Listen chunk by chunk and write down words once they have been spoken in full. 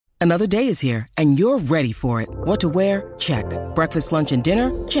Another day is here, and you're ready for it. What to wear? Check. Breakfast, lunch, and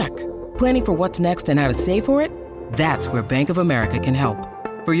dinner? Check. Planning for what's next and how to save for it? That's where Bank of America can help.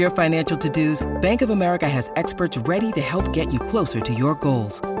 For your financial to-dos, Bank of America has experts ready to help get you closer to your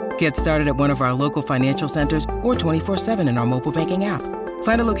goals. Get started at one of our local financial centers or 24/7 in our mobile banking app.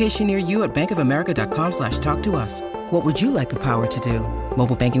 Find a location near you at bankofamerica.com/talktous. What would you like the power to do?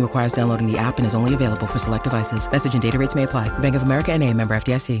 Mobile banking requires downloading the app and is only available for select devices. Message and data rates may apply. Bank of America N.A., member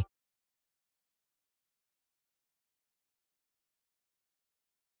FDIC.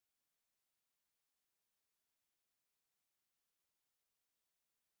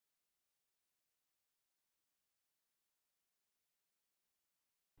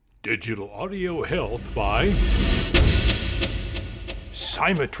 Digital Audio Health by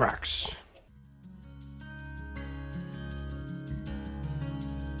Symatrax.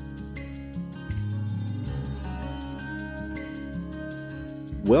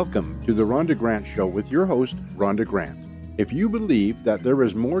 Welcome to the Rhonda Grant Show with your host, Rhonda Grant. If you believe that there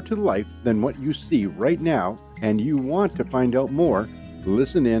is more to life than what you see right now, and you want to find out more,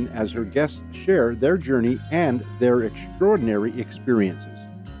 listen in as her guests share their journey and their extraordinary experiences.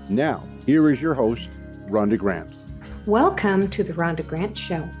 Now, here is your host, Rhonda Grant. Welcome to the Rhonda Grant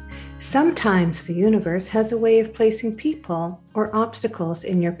Show. Sometimes the universe has a way of placing people or obstacles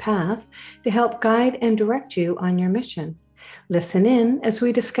in your path to help guide and direct you on your mission. Listen in as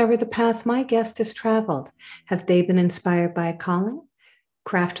we discover the path my guest has traveled. Have they been inspired by a calling,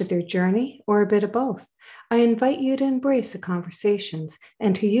 crafted their journey, or a bit of both? I invite you to embrace the conversations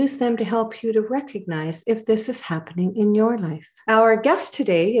and to use them to help you to recognize if this is happening in your life. Our guest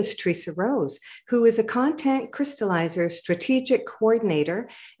today is Theresa Rose, who is a content crystallizer, strategic coordinator,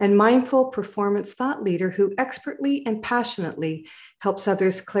 and mindful performance thought leader who expertly and passionately helps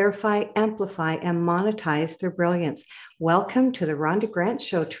others clarify, amplify, and monetize their brilliance. Welcome to the Rhonda Grant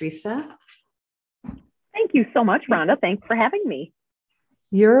Show, Theresa. Thank you so much, Rhonda. Thanks for having me.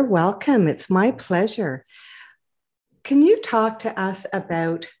 You're welcome. It's my pleasure. Can you talk to us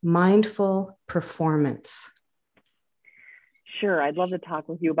about mindful performance? Sure. I'd love to talk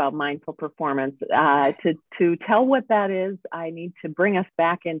with you about mindful performance. To tell what that is, I need to bring us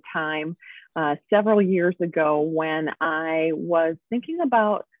back in time several years ago when I was thinking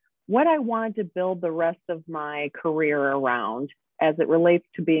about what I wanted to build the rest of my career around as it relates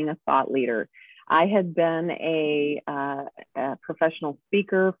to being a thought leader. I had been a professional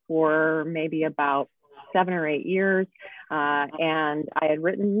speaker for maybe about 7 or 8 years, and I had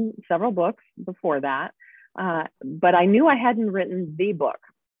written several books before that, but I knew I hadn't written the book.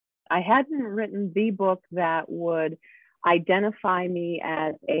 I hadn't written the book that would identify me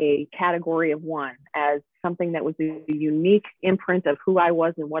as a category of one, as something that was a unique imprint of who I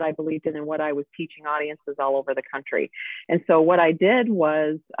was and what I believed in and what I was teaching audiences all over the country. And so what I did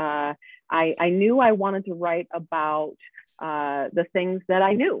was I knew I wanted to write about the things that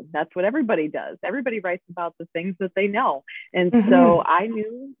I knew. That's what everybody does. Everybody writes about the things that they know. And so I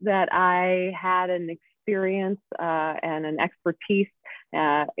knew that I had an experience and an expertise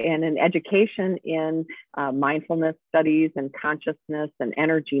and an education in mindfulness studies and consciousness and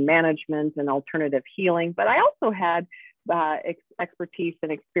energy management and alternative healing. But I also had expertise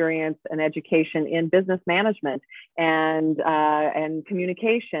and experience and education in business management and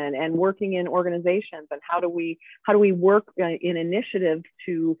communication and working in organizations, and how do we work in initiatives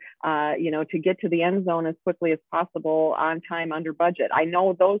to to get to the end zone as quickly as possible, on time, under budget. I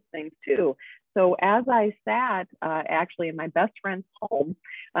know those things too. So as I sat actually in my best friend's home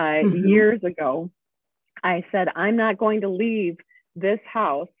years ago, I said, I'm not going to leave this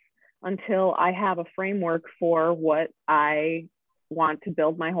house until I have a framework for what I want to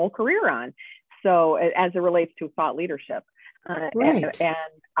build my whole career on. So as it relates to thought leadership. Right. And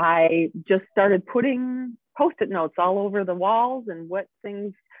I just started putting Post-it notes all over the walls and what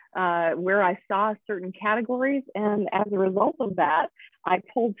things, where I saw certain categories. And as a result of that, I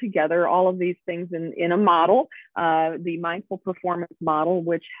pulled together all of these things in a model, the mindful performance model,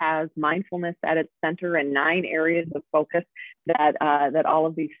 which has mindfulness at its center and 9 areas of focus that all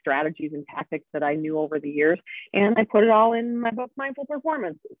of these strategies and tactics that I knew over the years. And I put it all in my book, Mindful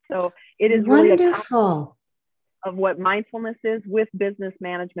Performance. So it is really wonderful of what mindfulness is with business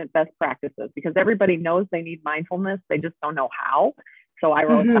management best practices, because everybody knows they need mindfulness. They just don't know how. So I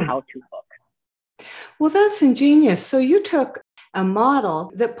wrote the how-to book. Well, that's ingenious. So you took a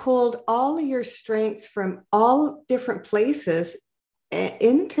model that pulled all of your strengths from all different places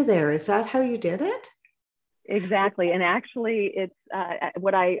into there. Is that how you did it? Exactly. And actually, it's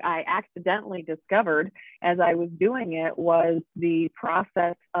what I accidentally discovered as I was doing it was the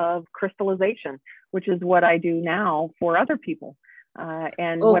process of crystallization, which is what I do now for other people.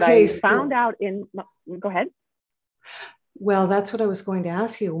 And what I found out go ahead. Well, that's what I was going to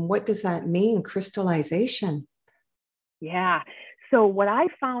ask you. What does that mean, crystallization? Yeah. So what I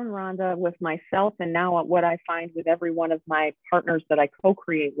found, Rhonda, with myself, and now what I find with every one of my partners that I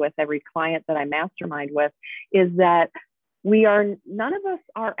co-create with, every client that I mastermind with, is that none of us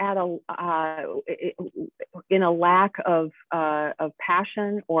are in a lack of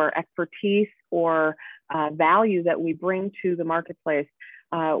passion or expertise or value that we bring to the marketplace.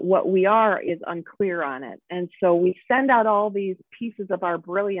 What we are is unclear on it. And so we send out all these pieces of our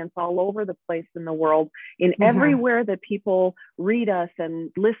brilliance all over the place in the world, in everywhere that people read us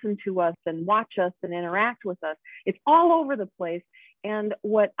and listen to us and watch us and interact with us. It's all over the place. And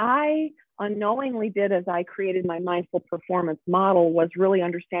what I unknowingly did as I created my mindful performance model was really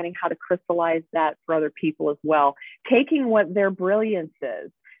understanding how to crystallize that for other people as well, taking what their brilliance is,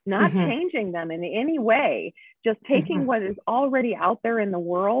 not changing them in any way, just taking what is already out there in the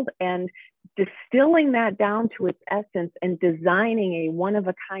world and distilling that down to its essence and designing a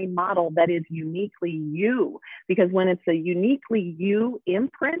one-of-a-kind model that is uniquely you. Because when it's a uniquely you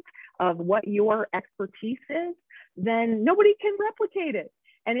imprint of what your expertise is, then nobody can replicate it.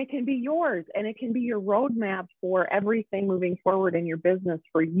 And it can be yours, and it can be your roadmap for everything moving forward in your business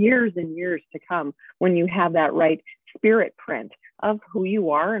for years and years to come, when you have that right spirit print of who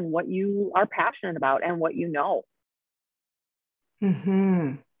you are and what you are passionate about and what you know.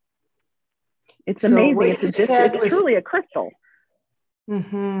 It's amazing. It's truly a crystal.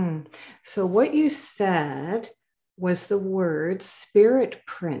 So what you said was the word spirit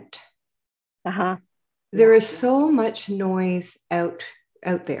print. There is so much noise out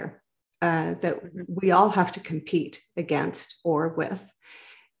there that we all have to compete against or with.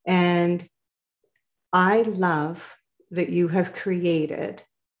 And I love that you have created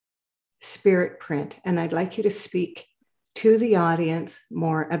spirit print. And I'd like you to speak to the audience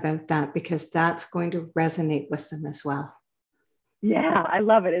more about that, because that's going to resonate with them as well. Yeah, I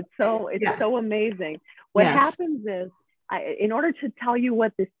love it. It's so amazing. What happens is, in order to tell you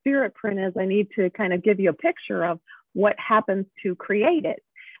what the spirit print is, I need to kind of give you a picture of what happens to create it.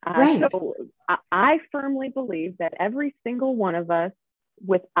 So I firmly believe that every single one of us,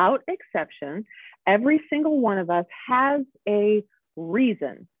 without exception, every single one of us has a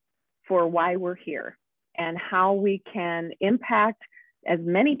reason for why we're here and how we can impact as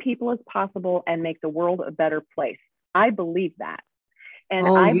many people as possible and make the world a better place. I believe that. And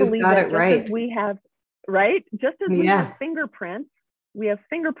I believe that just as we have, just as we have fingerprints, we have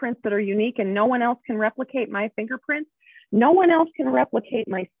fingerprints that are unique and no one else can replicate my fingerprints. No one else can replicate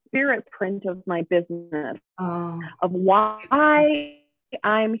my spirit print of my business, of why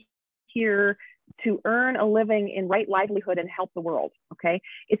I'm here to earn a living in right livelihood and help the world. Okay.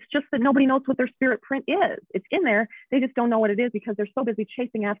 It's just that nobody knows what their spirit print is. It's in there. They just don't know what it is because they're so busy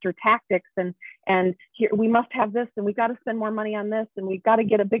chasing after tactics and here we must have this and we've got to spend more money on this and we've got to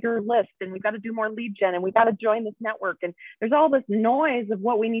get a bigger list and we've got to do more lead gen and we've got to join this network. And there's all this noise of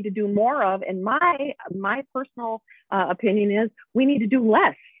what we need to do more of. And my personal opinion is we need to do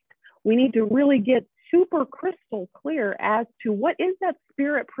less. We need to really get super crystal clear as to what is that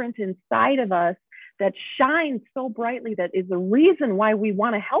spirit print inside of us that shines so brightly, that is the reason why we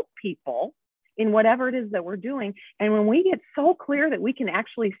want to help people in whatever it is that we're doing. And when we get so clear that we can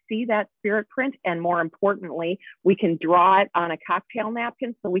actually see that spirit print, and more importantly, we can draw it on a cocktail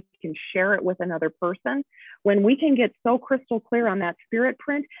napkin so we can share it with another person. When we can get so crystal clear on that spirit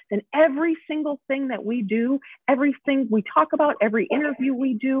print, then every single thing that we do, everything we talk about, every interview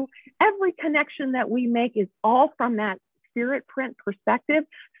we do, every connection that we make is all from that spirit print perspective,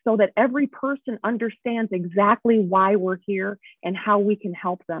 so that every person understands exactly why we're here and how we can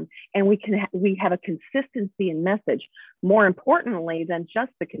help them. And we have a consistency in message. More importantly than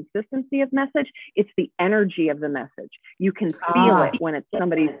just the consistency of message, it's the energy of the message. You can feel it when it's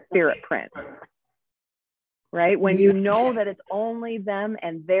somebody's spirit print, right? When you know that it's only them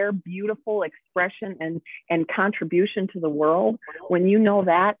and their beautiful expression and contribution to the world, when you know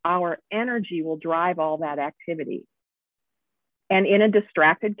that, our energy will drive all that activity. And in a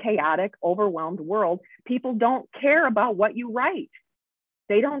distracted, chaotic, overwhelmed world, people don't care about what you write.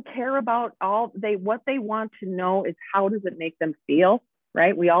 They don't care about what they want to know is how does it make them feel,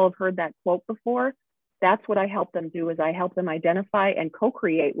 right? We all have heard that quote before. That's what I help them do, is I help them identify and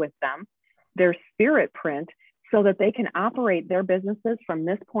co-create with them their spirit print so that they can operate their businesses from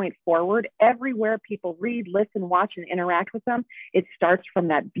this point forward. Everywhere people read, listen, watch, and interact with them, it starts from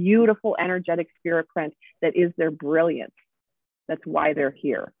that beautiful, energetic spirit print that is their brilliance. That's why they're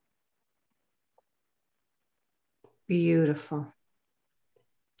here. Beautiful.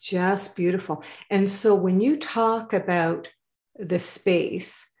 Just beautiful. And so when you talk about the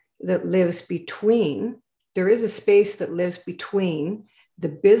space that lives between, there is a space that lives between the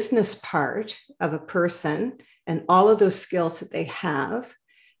business part of a person and all of those skills that they have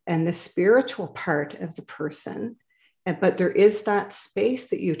and the spiritual part of the person. But there is that space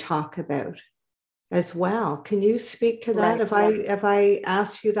that you talk about as well. Can you speak to that? Right. Have I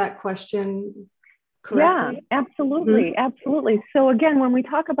asked you that question correctly? Yeah, absolutely. Absolutely. So again, when we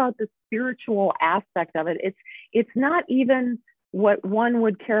talk about the spiritual aspect of it, it's not even what one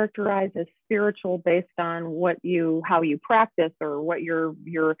would characterize as spiritual based on how you practice or what your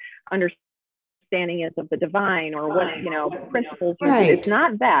understanding is of the divine or what principles you do. It's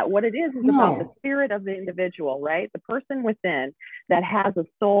not that. What it is about the spirit of the individual, right? The person within that has a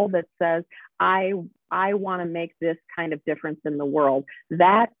soul that says, I want to make this kind of difference in the world.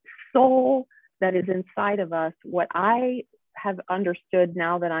 That soul that is inside of us, what I have understood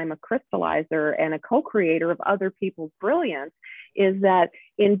now that I'm a crystallizer and a co-creator of other people's brilliance, is that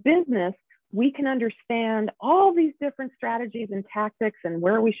in business, we can understand all these different strategies and tactics and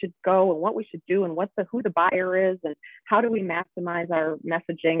where we should go and what we should do and who the buyer is and how do we maximize our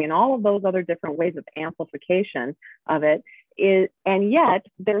messaging and all of those other different ways of amplification of it. And yet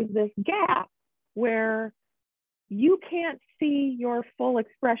there's this gap where you can't see your full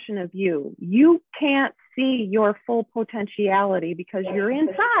expression of you. You can't see your full potentiality because you're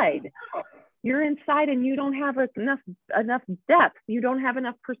inside. You're inside and you don't have enough depth. You don't have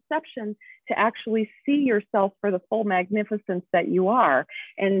enough perception to actually see yourself for the full magnificence that you are.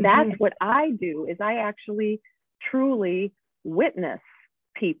 And that's what I do, is I actually truly witness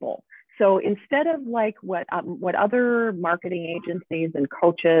people. So instead of like what other marketing agencies and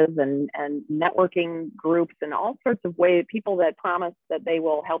coaches and networking groups and all sorts of ways, people that promise that they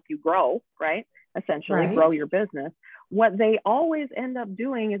will help you grow, right? Essentially grow your business. What they always end up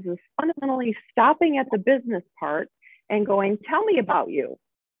doing is fundamentally stopping at the business part and going, tell me about you.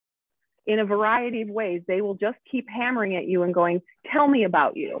 In a variety of ways, they will just keep hammering at you and going, tell me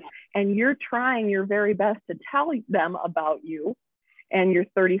about you. And you're trying your very best to tell them about you and your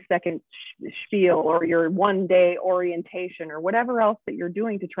 30-second spiel or your one-day orientation or whatever else that you're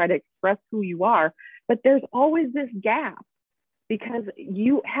doing to try to express who you are. But there's always this gap because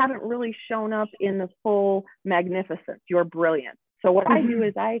you haven't really shown up in the full magnificence, your brilliance. So what I do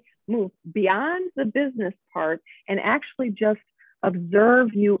is I move beyond the business part and actually just observe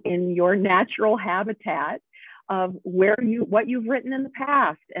you in your natural habitat of what you've written in the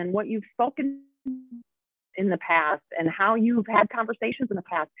past and what you've spoken in the past and how you've had conversations in the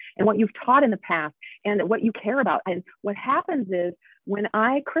past and what you've taught in the past and what you care about. And what happens is when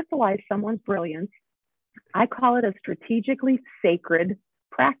I crystallize someone's brilliance, I call it a strategically sacred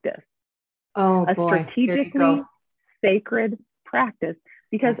practice. Strategically sacred practice,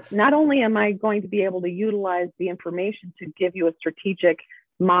 because not only am I going to be able to utilize the information to give you a strategic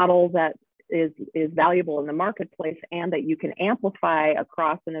model that is valuable in the marketplace and that you can amplify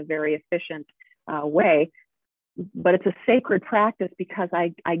across in a very efficient way, but it's a sacred practice because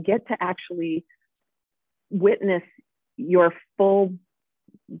I get to actually witness your full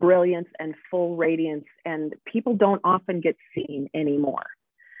brilliance and full radiance, and people don't often get seen anymore.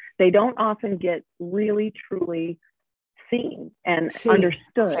 They don't often get really truly seen and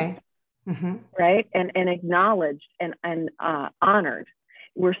understood, right? And acknowledged and honored.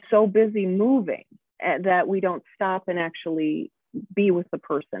 We're so busy moving that we don't stop and actually be with the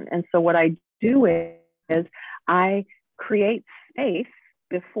person. And so what I do is I create space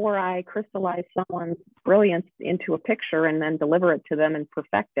before I crystallize someone's brilliance into a picture and then deliver it to them and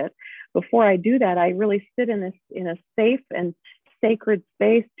perfect it. Before I do that, I really sit in a safe and sacred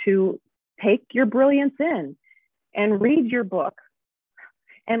space to take your brilliance in and read your book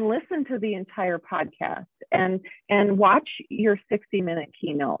and listen to the entire podcast and watch your 60-minute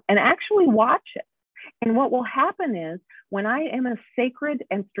keynote and actually watch it. And what will happen is when I am a sacred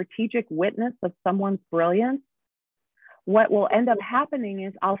and strategic witness of someone's brilliance, what will end up happening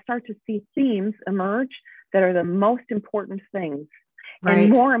is I'll start to see themes emerge that are the most important things. Right. And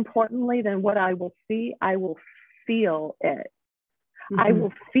more importantly than what I will see, I will feel it. I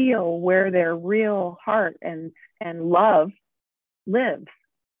will feel where their real heart and love lives.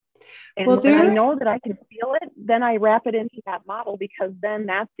 And when I know that I can feel it, then I wrap it into that model, because then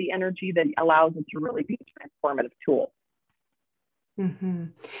that's the energy that allows it to really be a transformative tool.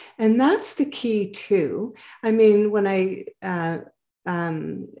 And that's the key too. I mean, when I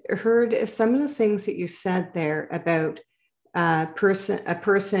heard some of the things that you said there about a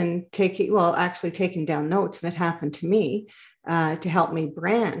person taking down notes, and it happened to me, to help me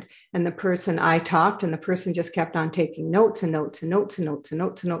brand. And the person, I talked, and the person just kept on taking notes and notes and notes and notes and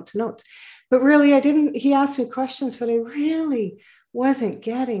notes and notes and notes. But really, he asked me questions, but I really wasn't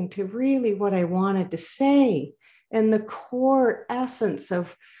getting to really what I wanted to say and the core essence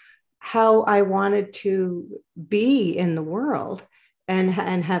of how I wanted to be in the world and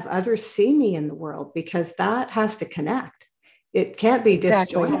have others see me in the world, because that has to connect. It can't be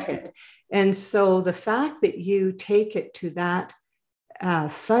disjointed. And so the fact that you take it to that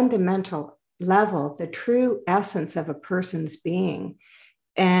fundamental level, the true essence of a person's being,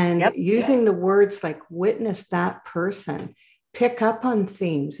 and using the words like witness that person, pick up on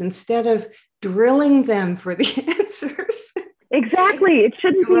themes instead of drilling them for the answers. Exactly. It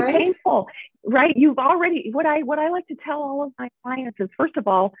shouldn't be painful, right? You've already, what I like to tell all of my clients is, first of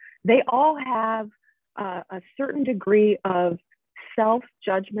all, they all have a certain degree of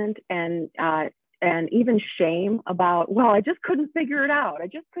self-judgment and even shame about, well, I just couldn't figure it out. I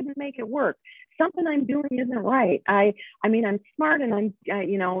just couldn't make it work. Something I'm doing isn't right. I mean, I'm smart, and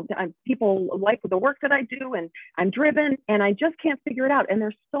people like the work that I do, and I'm driven, and I just can't figure it out. And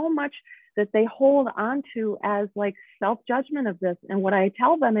there's so much that they hold on to as like self-judgment of this. And what I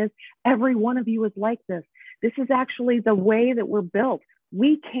tell them is, every one of you is like this. This is actually the way that we're built.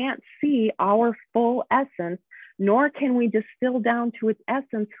 We can't see our full essence, nor can we distill down to its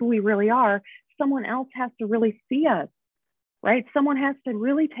essence who we really are. Someone else has to really see us, right? Someone has to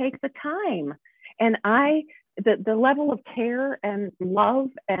really take the time. And the level of care and love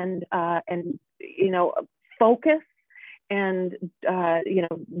and focus and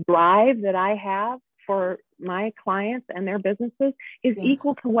drive that I have for my clients and their businesses is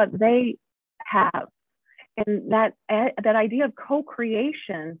equal to what they have. And that idea of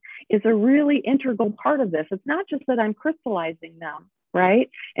co-creation is a really integral part of this. It's not just that I'm crystallizing them, right,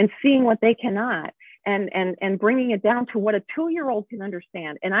 and seeing what they cannot, and bringing it down to what a 2-year-old can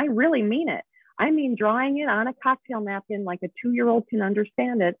understand. And I really mean it. I mean drawing it on a cocktail napkin like a 2-year-old can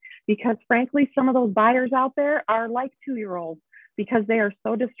understand it, because frankly, some of those buyers out there are like 2-year-olds, because they are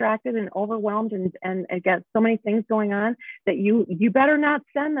so distracted and overwhelmed and get so many things going on that you better not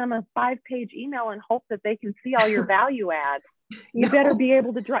send them a 5-page email and hope that they can see all your value add. You better be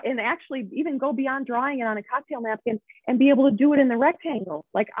able to draw, and actually even go beyond drawing it on a cocktail napkin and be able to do it in the rectangle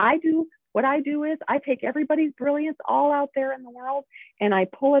like I do. What I do is I take everybody's brilliance all out there in the world, and I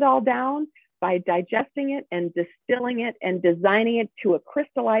pull it all down by digesting it and distilling it and designing it to a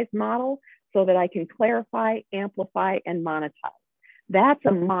crystallized model so that I can clarify, amplify, and monetize. That's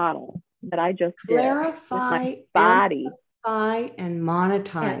a model that I just clarify, did with my body. Amplify, and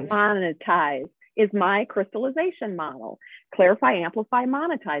monetize. And monetize is my crystallization model. Clarify, amplify,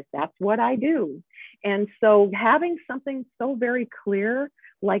 monetize. That's what I do. And so having something so very clear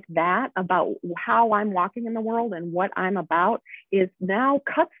like that about how I'm walking in the world and what I'm about is now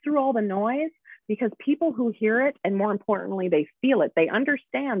cuts through all the noise, because people who hear it, and more importantly, they feel it, they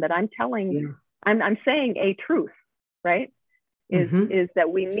understand that I'm telling, I'm saying a truth, right? Is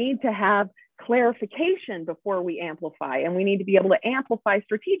that we need to have clarification before we amplify, and we need to be able to amplify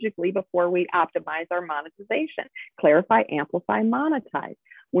strategically before we optimize our monetization. Clarify, amplify, monetize.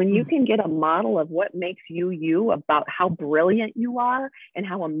 When you can get a model of what makes you, about how brilliant you are and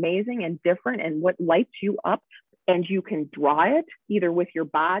how amazing and different and what lights you up, and you can draw it either with your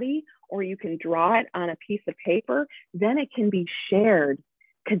body or you can draw it on a piece of paper, then it can be shared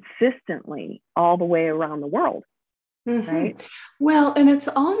consistently all the way around the world. Right? Well, and it's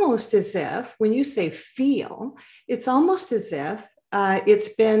almost as if, when you say feel, it's almost as if it's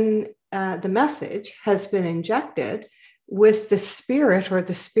been, the message has been injected with the spirit or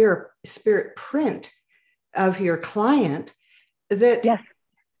the spirit print of your client that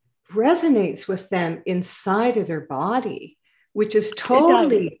resonates with them inside of their body, which is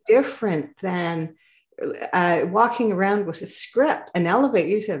totally different than walking around with a script, an elevator.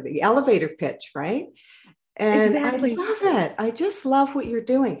 You said the elevator pitch, right? And I love it. I just love what you're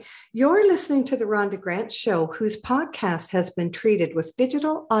doing. You're listening to the Rhonda Grant Show, whose podcast has been treated with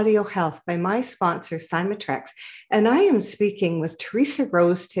digital audio health by my sponsor, Symatrex. And I am speaking with Theresa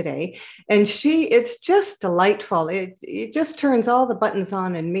Rose today. And it's just delightful. It just turns all the buttons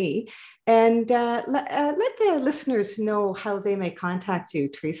on in me. And let the listeners know how they may contact you,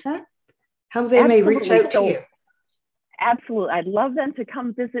 Theresa, how they may reach out to you. Absolutely. I'd love them to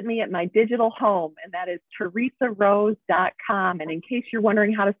come visit me at my digital home, and that is theresarose.com. And in case you're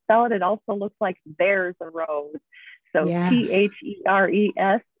wondering how to spell it, it also looks like there's a rose. So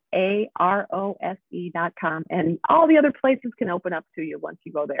TheresaRose.com. And all the other places can open up to you once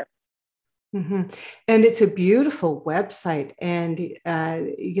you go there. hmm And it's a beautiful website. And,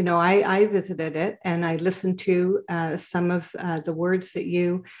 I visited it and I listened to some of the words that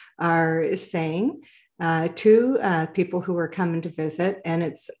you are saying to people who are coming to visit. And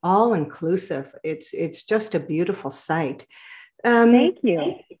it's all inclusive. It's just a beautiful site. Thank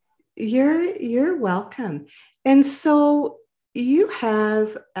you. You're welcome. And so you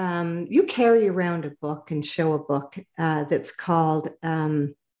carry around a book and show a book that's called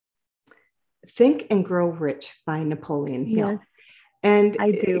Think and Grow Rich by Napoleon Hill. Yes, And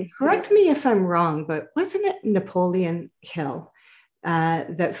I do. correct me if I'm wrong, but wasn't it Napoleon Hill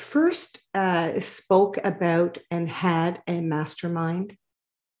that first spoke about and had a mastermind?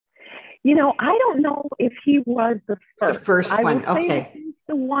 I don't know if he was the first. The first I one, will say okay. he's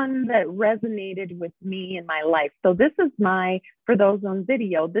the one that resonated with me in my life. So this is for those on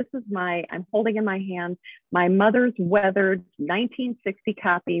video, I'm holding in my hand my mother's weathered 1960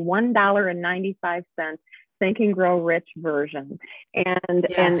 copy, $1.95 Think and Grow Rich version. And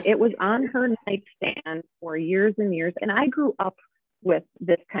it was on her nightstand for years and years. And I grew up with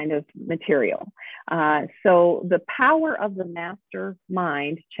this kind of material. So the power of the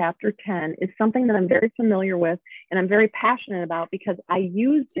mastermind, chapter 10, is something that I'm very familiar with and I'm very passionate about because I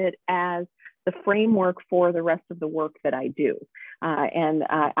used it as the framework for the rest of the work that I do. And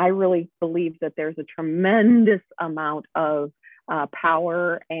I really believe that there's a tremendous amount of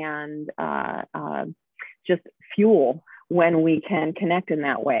power and just fuel when we can connect in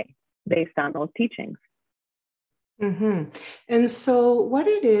that way based on those teachings. Mm-hmm. And so what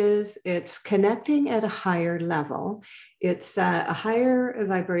it is, it's connecting at a higher level. It's a higher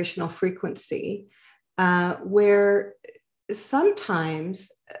vibrational frequency where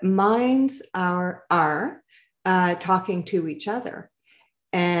sometimes minds are talking to each other,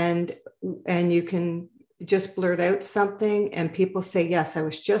 and you can just blurt out something and people say, yes, I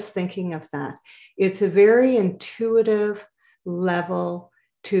was just thinking of that. It's a very intuitive level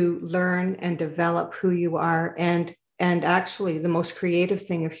to learn and develop who you are. And actually the most creative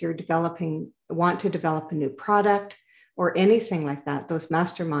thing, if you're want to develop a new product or anything like that, those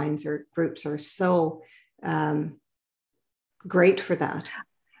masterminds or groups are so great for that.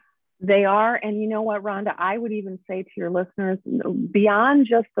 They are. And you know what, Rhonda, I would even say to your listeners, beyond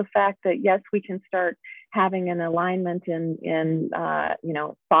just the fact that, yes, we can start having an alignment in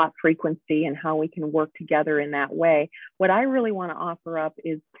thought frequency and how we can work together in that way. What I really want to offer up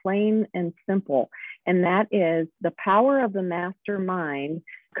is plain and simple. And that is the power of the mastermind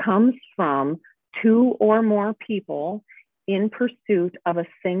comes from two or more people in pursuit of a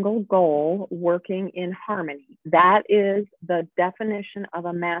single goal, working in harmony. That is the definition of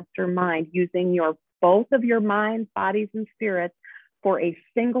a mastermind, using both of your minds, bodies, and spirits for a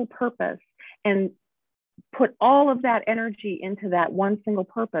single purpose, and put all of that energy into that one single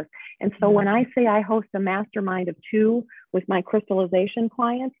purpose. And so when I say I host a mastermind of two with my crystallization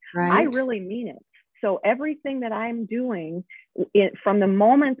clients, right, I really mean it. So everything that I'm doing, from the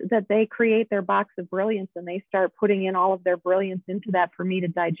moment that they create their box of brilliance and they start putting in all of their brilliance into that for me to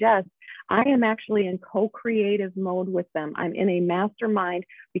digest, I am actually in co-creative mode with them. I'm in a mastermind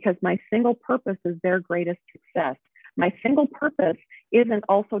because my single purpose is their greatest success. My single purpose isn't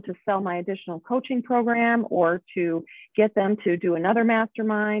also to sell my additional coaching program or to get them to do another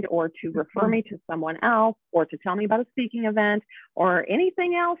mastermind or to refer me to someone else or to tell me about a speaking event or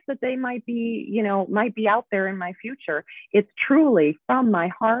anything else that they might be out there in my future. It's truly from my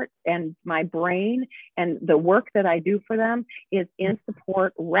heart and my brain, and the work that I do for them is in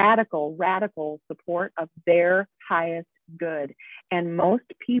support, radical support of their highest good. And most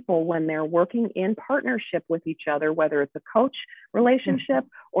people, when they're working in partnership with each other, whether it's a coach relationship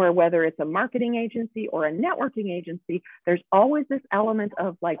or whether it's a marketing agency or a networking agency, there's always this element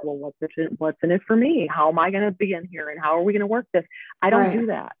of like, well, what's in it for me? How am I going to be in here? And how are we going to work this? I don't do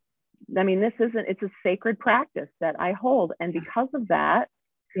that. I mean, it's a sacred practice that I hold. And because of that,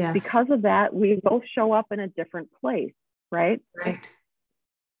 we both show up in a different place, right? Right.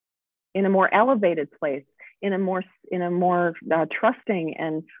 In a more elevated place, in a more trusting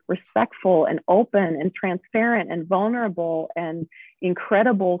and respectful and open and transparent and vulnerable and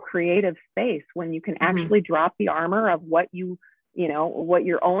incredible creative space, when you can actually drop the armor of what what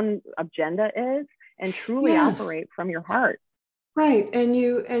your own agenda is and truly operate from your heart. Right. And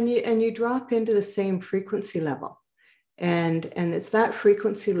you drop into the same frequency level. And it's that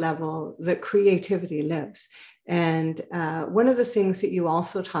frequency level that creativity lives. And one of the things that you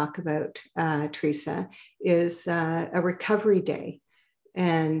also talk about, Theresa, is a recovery day.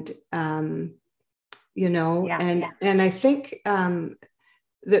 And, and I think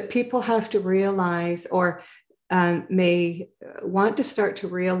that people have to realize, or may want to start to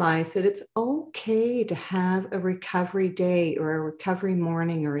realize that it's okay to have a recovery day or a recovery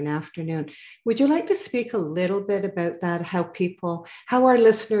morning or an afternoon. Would you like to speak a little bit about that? How our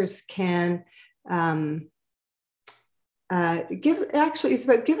listeners can it's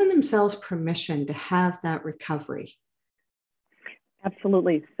about giving themselves permission to have that recovery.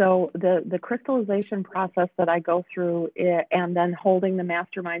 Absolutely. So the crystallization process that I go through, and then holding the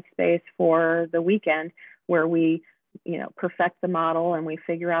mastermind space for the weekend, where we, perfect the model and we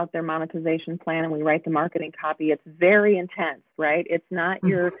figure out their monetization plan and we write the marketing copy. It's very intense, right? It's not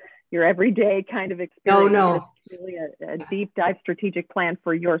your everyday kind of experience. No. It's really a deep dive strategic plan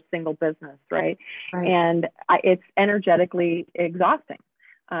for your single business, right? Right. And it's energetically exhausting.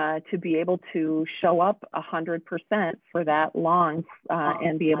 To be able to show up 100% for that long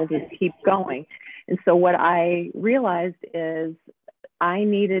and be able to keep going. And so what I realized is I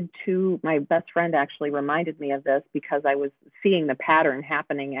needed to, my best friend actually reminded me of this because I was seeing the pattern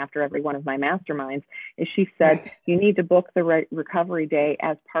happening after every one of my masterminds, is she said, you need to book the recovery day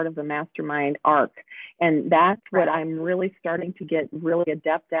as part of the mastermind arc. And that's what I'm really starting to get really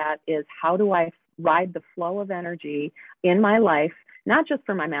adept at, is how do I ride the flow of energy in my life, not just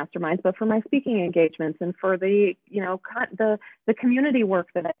for my masterminds, but for my speaking engagements and for the, the community work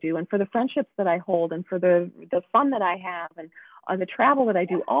that I do, and for the friendships that I hold, and for the fun that I have, and the travel that I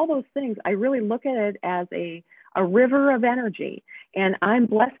do, all those things. I really look at it as a river of energy, and I'm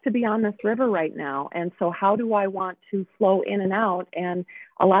blessed to be on this river right now. And so how do I want to flow in and out? And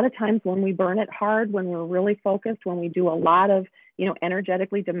a lot of times when we burn it hard, when we're really focused, when we do a lot of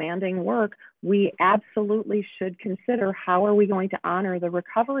energetically demanding work, we absolutely should consider how are we going to honor the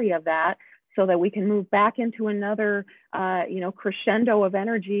recovery of that, so that we can move back into another, crescendo of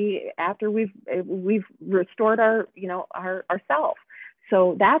energy after we've restored our self.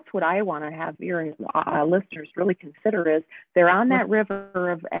 So that's what I want to have your listeners really consider, is they're on that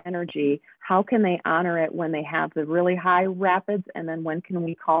river of energy. How can they honor it when they have the really high rapids, and then when can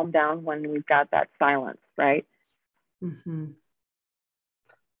we calm down when we've got that silence, right? Mm-hmm.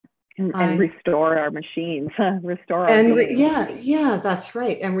 And restore our machines, yeah, that's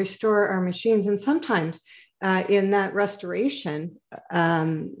right. And restore our machines. And sometimes in that restoration,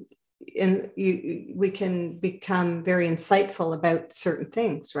 we can become very insightful about certain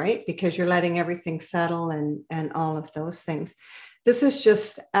things, right? Because you're letting everything settle and all of those things. This is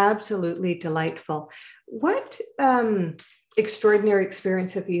just absolutely delightful. What extraordinary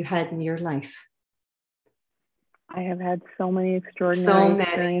experience have you had in your life? I have had so many extraordinary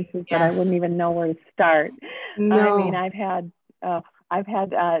experiences that I wouldn't even know where to start. No. I mean, I've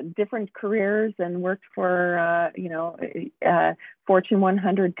had different careers and worked for, Fortune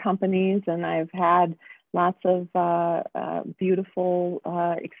 100 companies, and I've had lots of beautiful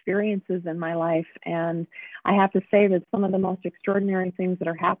experiences in my life. And I have to say that some of the most extraordinary things that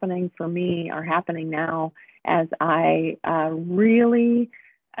are happening for me are happening now, as I really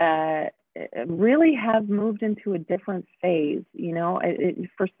have moved into a different phase.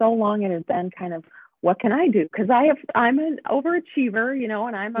 For so long it has been kind of, what can I do? Because I'm an overachiever,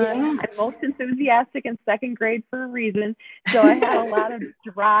 and I'm most enthusiastic in second grade for a reason. So I had a lot of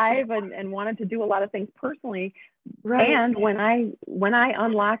drive and wanted to do a lot of things personally. Right. And when I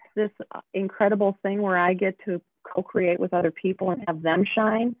unlocked this incredible thing where I get to co-create with other people and have them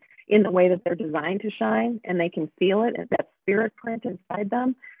shine in the way that they're designed to shine, and they can feel it, and that spirit print inside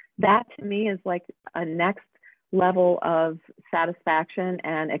them, that to me is like a next level of satisfaction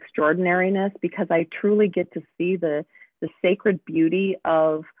and extraordinariness, because I truly get to see the sacred beauty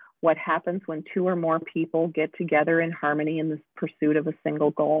of what happens when two or more people get together in harmony in the pursuit of a single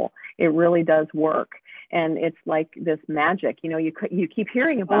goal. It really does work. And it's like this magic, you keep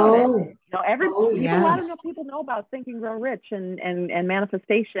hearing about it. A lot of people know about Think and Grow Rich and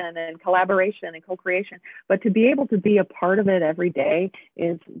manifestation and collaboration and co-creation, but to be able to be a part of it every day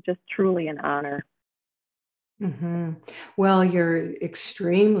is just truly an honor. Mm-hmm. Well, you're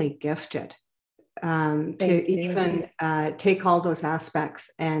extremely gifted to even take all those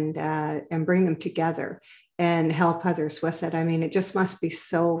aspects and bring them together and help others with it. I mean, it just must be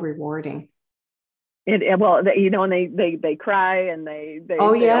so rewarding. And they cry and they say,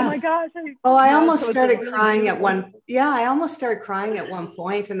 oh my gosh. I almost started crying at one. Yeah, I almost started crying at one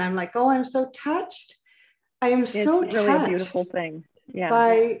point, and I'm like, oh, I'm so touched. I am so touched. It's really a beautiful thing. Yeah.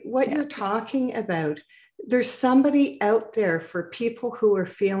 By what you're talking about. There's somebody out there for people who are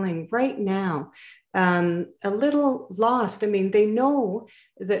feeling right now a little lost. I mean, they know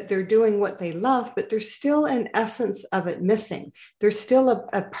that they're doing what they love, but there's still an essence of it missing. There's still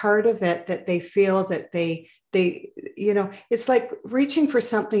a part of it that they feel that they it's like reaching for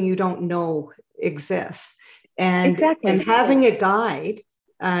something you don't know exists. and Exactly. and having a guide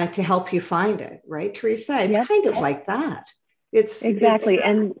to help you find it, right, Theresa? It's kind of like that. It's exactly.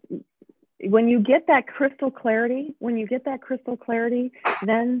 And when you get that crystal clarity,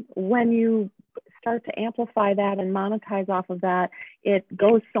 then when you start to amplify that and monetize off of that, it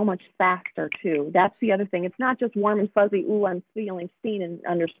goes so much faster too. That's the other thing. It's not just warm and fuzzy, ooh, I'm feeling seen and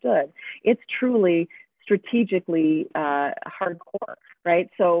understood. It's truly strategically hardcore, right?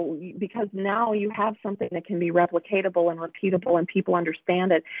 So because now you have something that can be replicatable and repeatable and people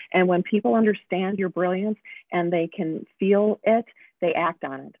understand it. And when people understand your brilliance and they can feel it, they act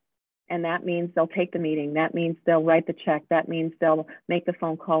on it. And that means they'll take the meeting. That means they'll write the check. That means they'll make the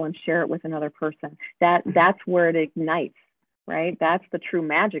phone call and share it with another person. That's where it ignites, right? That's the true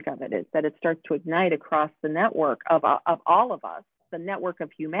magic of it, is that it starts to ignite across the network of all of us, the network of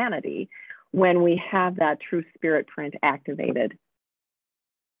humanity, when we have that true spirit print activated.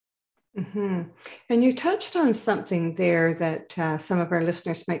 Mm-hmm. And you touched on something there that some of our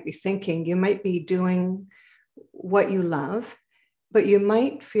listeners might be thinking. You might be doing what you love, but you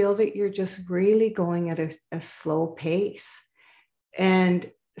might feel that you're just really going at a slow pace.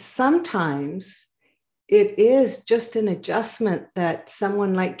 And sometimes it is just an adjustment that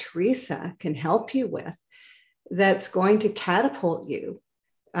someone like Theresa can help you with that's going to catapult you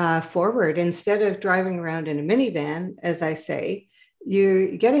forward. Instead of driving around in a minivan, as I say,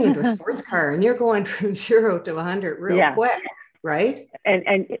 you're getting into a sports car and you're going from 0 to 100 real quick. Right.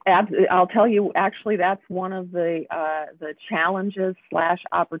 And I'll tell you, actually, that's one of the challenges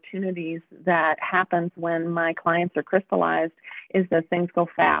 / opportunities that happens when my clients are crystallized, is that things go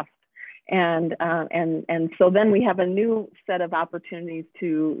fast. And so then we have a new set of opportunities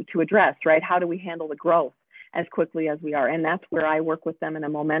to address, right? How do we handle the growth as quickly as we are? And that's where I work with them in a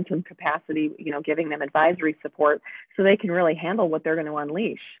momentum capacity, giving them advisory support so they can really handle what they're going to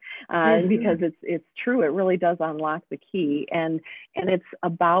unleash. Because it's true, it really does unlock the key. And it's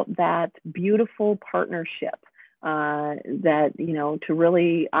about that beautiful partnership that, to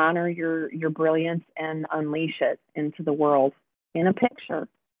really honor your brilliance and unleash it into the world in a picture.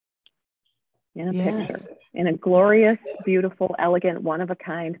 In a glorious, beautiful, elegant,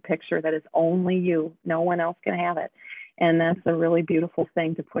 one-of-a-kind picture that is only you. No one else can have it. And that's a really beautiful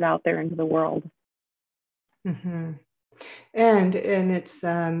thing to put out there into the world. Mm-hmm. And it's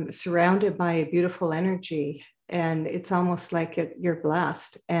surrounded by a beautiful energy. And it's almost like you're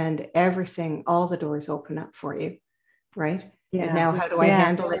blessed and everything, all the doors open up for you, right? Yeah. And now how do I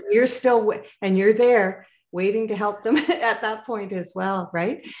handle it? You're still, and you're there waiting to help them at that point as well,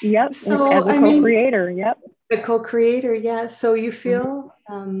 right? Yep. So as a co-creator, yep. The co-creator, yeah. So you feel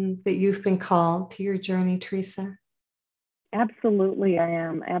that you've been called to your journey, Theresa? Absolutely, I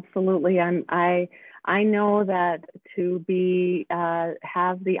am. Absolutely, I know that to be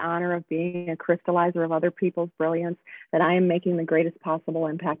have the honor of being a crystallizer of other people's brilliance, that I am making the greatest possible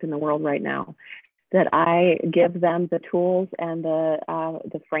impact in the world right now. That I give them the tools and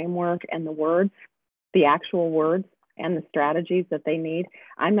the framework and the words, the actual words and the strategies that they need.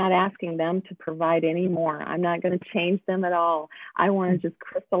 I'm not asking them to provide any more. I'm not going to change them at all. I want to just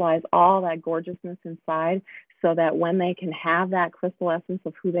crystallize all that gorgeousness inside so that when they can have that crystal essence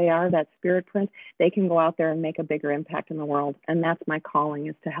of who they are, that spirit print, they can go out there and make a bigger impact in the world. And that's my calling,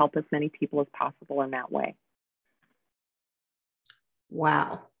 is to help as many people as possible in that way.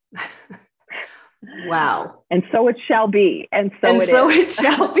 Wow. Wow. And so it shall be. And so it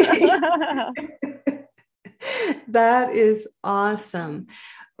shall be. That is awesome.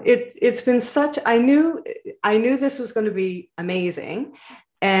 It's been such, I knew this was going to be amazing.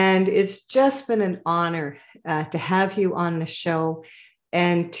 And it's just been an honor to have you on the show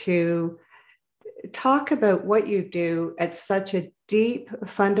and to talk about what you do at such a deep,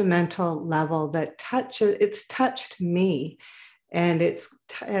 fundamental level that it's touched me. And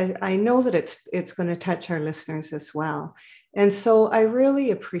I know that it's going to touch our listeners as well. And so I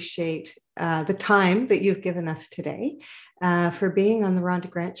really appreciate the time that you've given us today for being on the Rhonda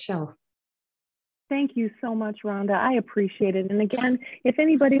Grant Show. Thank you so much, Rhonda. I appreciate it. And again, if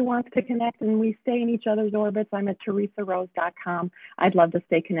anybody wants to connect and we stay in each other's orbits, I'm at theresarose.com. I'd love to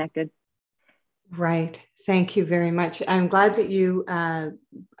stay connected. Right. Thank you very much. I'm glad that you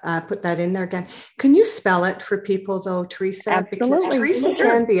put that in there again. Can you spell it for people though, Theresa? Absolutely. Because Theresa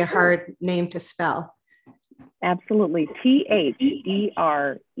can be a hard name to spell. Absolutely.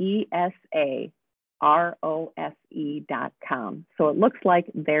 TheresaRose.com. So it looks like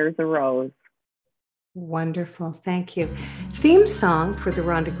there's a rose. Wonderful. Thank you. Theme song for the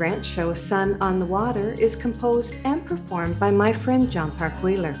Rhonda Grant Show, Sun on the Water, is composed and performed by my friend John Park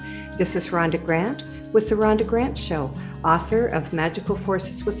Wheeler. This is Rhonda Grant with the Rhonda Grant Show, author of Magical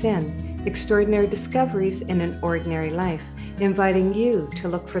Forces Within. extraordinary discoveries in an ordinary life, inviting you to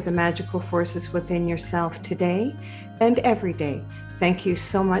look for the magical forces within yourself today and every day. Thank you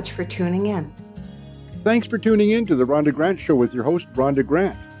so much for tuning in. Thanks for tuning in to the Rhonda Grant Show with your host, Rhonda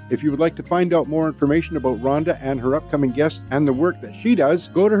Grant. If you would like to find out more information about Rhonda and her upcoming guests and the work that she does,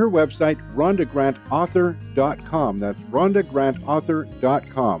 go to her website, rhondagrantauthor.com. That's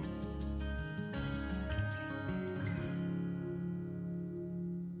rhondagrantauthor.com.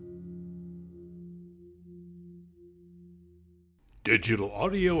 Digital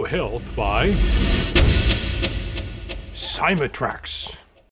Audio Health by Cymatrax.